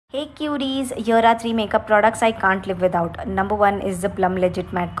Hey cuties, here are 3 makeup products I can't live without. Number 1 is the Plum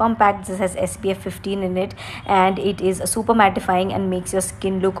Legit Matte Compact. This has SPF 15 in it and it is super mattifying and makes your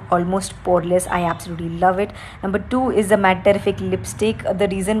skin look almost poreless. I absolutely love it. Number 2 is the Matte Terrific Lipstick. The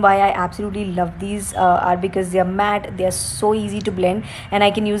reason why I absolutely love these are because they are matte, they are so easy to blend, and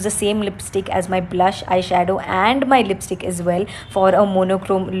I can use the same lipstick as my blush, eyeshadow and my lipstick as well for a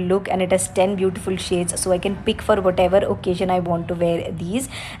monochrome look, and it has 10 beautiful shades, so I can pick for whatever occasion I want to wear these.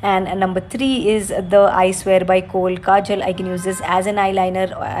 And number 3 is the I Swear by Kohl Kajal. I can use this as an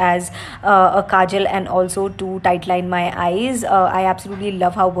eyeliner, as a kajal, and also to tightline my eyes. I absolutely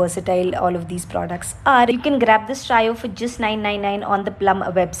love how versatile all of these products are. You can grab this trio for just $9.99 on the Plum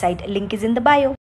website. Link is in the bio.